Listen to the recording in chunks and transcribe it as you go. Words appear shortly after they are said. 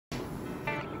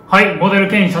はい、モデル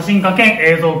兼写真家兼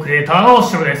映像クリエイターの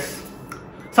シロです。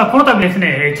さあ、この度です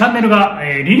ね、チャンネルが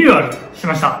リニューアルし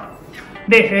ました。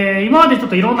で、今までちょっ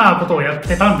といろんなことをやっ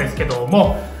てたんですけど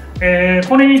も、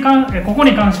ここに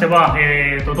関しては、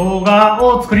動画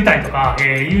を作りたいとか、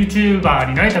YouTuber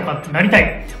になりた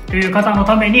いという方の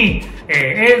ために、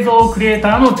映像クリエイ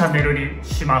ターのチャンネルに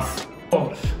します。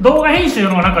動画編集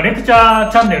のなんかレクチャ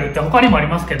ーチャンネルって他にもあり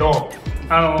ますけど、こ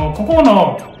こ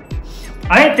の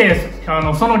あえて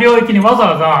その領域にわざ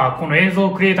わざこの映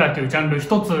像クリエイターというジャンル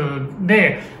一つ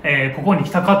で、ここに来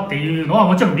たかっていうのは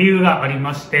もちろん理由があり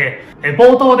まして、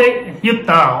冒頭で言っ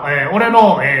た、俺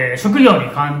の、職業に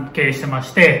関係してま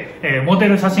して、モデ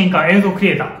ル写真家映像ク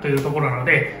リエイターというところなの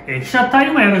で、被写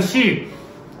体もやるし、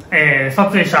撮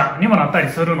影者にもなったり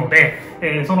するの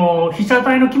で、その被写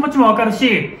体の気持ちもわかる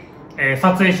し、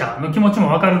撮影者の気持ちも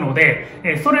わかるの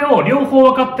で、それを両方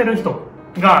分かってる人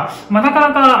が、なか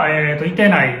なか、いて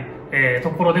ない、と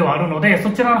ころではあるので、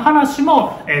そちらの話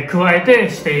も、加えて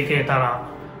していけたら、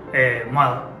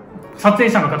撮影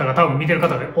者の方が多分見てる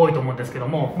方が多いと思うんですけど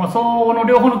も、その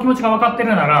両方の気持ちが分かって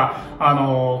るなら、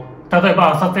例え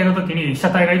ば撮影の時に被写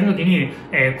体がいる時に、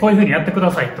こういうふうにやってく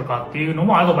ださいとかっていうの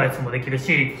もアドバイスもできる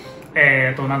し、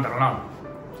なんだろうな、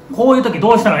こういう時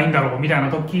どうしたらいいんだろうみたいな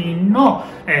時の、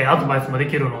アドバイスもで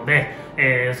きるので、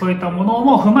そういったもの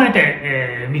も踏まえ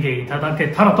て、見ていただけ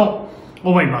たらと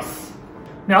思います。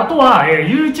で、あとは、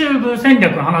YouTube 戦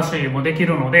略の話もでき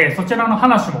るので、そちらの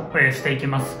話も、していき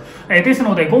ます。です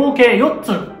ので、合計4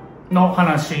つの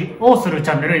話をするチ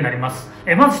ャンネルになります。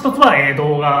まず1つは、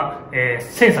動画、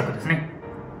制作ですね。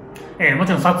も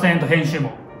ちろん撮影と編集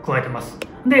も加えてます。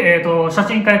で、写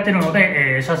真家やってるの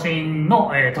で、写真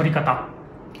の、撮り方。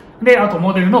で、あと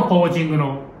モデルのポージング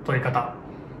の撮り方。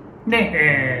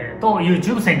で、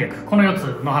YouTube 戦略。この4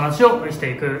つの話をし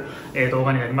ていく、動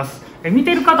画になります。見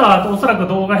てる方はおそらく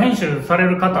動画編集され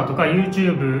る方とか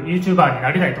YouTuber に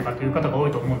なりたいとかっていう方が多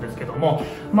いと思うんですけども、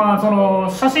その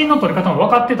写真の撮り方も分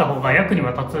かってた方が役に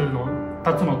は立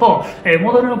つのと、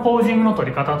モデルのポージングの撮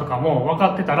り方とかも分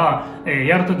かってたら、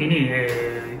やるときに、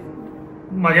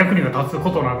役には立つこ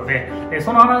となので、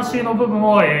その話の部分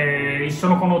を、一緒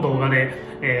のこの動画で、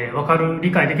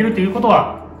理解できるということ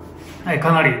は、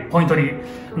かなりポイントに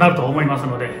なると思います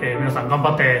ので、皆さん頑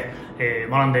張って、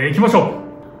学んでいきましょ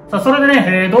う。さあ、それで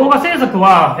ね、動画制作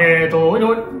は、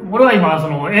俺は今そ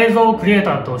の映像クリエイ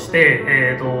ターとし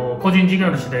て、個人事業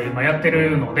主で今やって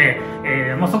るので、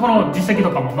そこの実績と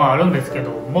かもあるんですけ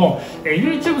ども、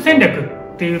YouTube 戦略っ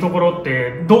ていうところっ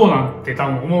てどうなんて多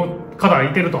分思う方い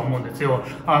てると思うんですよ。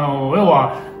要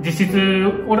は実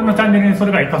質俺のチャンネルにそ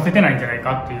れが活かせてないんじゃない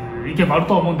かっていう意見もある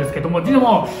と思うんですけども、で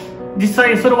も実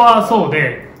際それはそう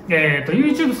で、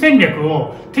YouTube 戦略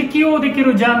を適用でき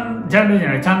るチ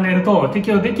ャンネルと適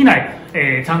用できない、チ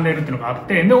ャンネルっていうのがあっ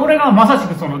て、で俺がまさし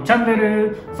くそのチャンネ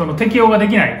ル適用がで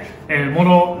きない、も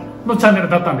ののチャンネル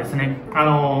だったんですね。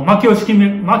負け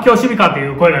惜しみかってい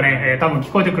う声がね、多分聞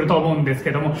こえてくると思うんです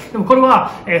けども、でもこれ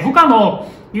は、他の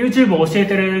YouTube を教え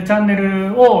てるチャンネ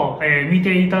ルを、見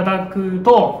ていただく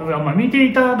と、見て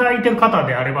いただいてる方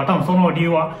であれば多分その理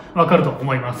由はわかると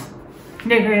思います。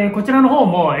で、こちらの方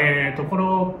も、こ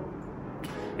の、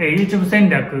YouTube 戦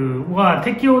略は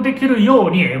適用できるよ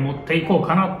うに持っていこう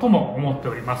かなとも思って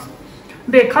おります。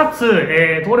で、か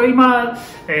つ、俺今、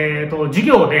授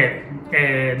業で、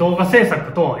動画制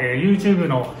作と、YouTube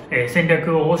の、戦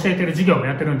略を教えてる授業も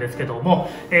やってるんですけども、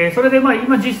それで今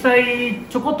実際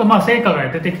ちょこっと成果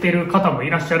が出てきている方もい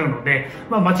らっしゃるので、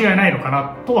間違いないのか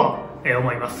なとは、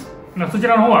思います。そち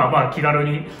らの方は気軽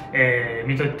に、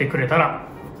見といてくれたら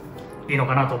いいの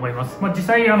かなと思います。実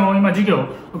際今授業を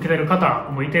受けてる方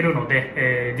もいてるの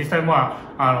で、実際ち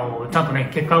ゃんとね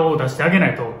結果を出してあげな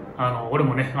いと俺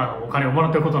もねお金をもら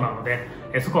ってることなので、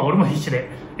そこは俺も必死で、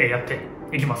やって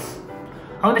いきます。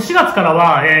で4月から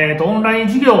は、オンライン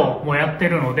授業もやって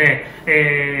るの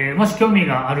で、もし興味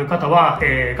がある方は、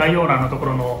概要欄のとこ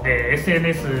ろの、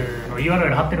SNS の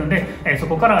URL 貼ってるんで、そ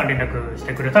こから連絡し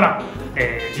てくれたら、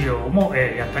授業も、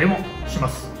やったりもしま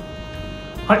す。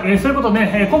はい、そういうこと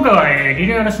で、今回は、リ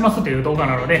ニューアルしますという動画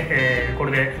なので、こ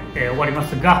れで、終わりま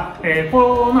すが、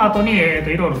この後に、い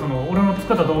ろいろ俺の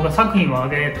作った動画作品を上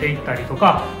げていったりと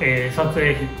か、撮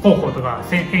影方法とか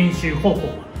編集方法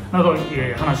など、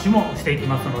話もしていき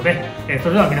ますので、そ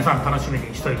れでは皆さん楽しみ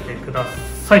にしておいてくだ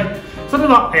さい。それで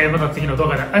は、また次の動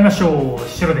画で会いましょう。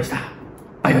シロでした。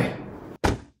バイバイ。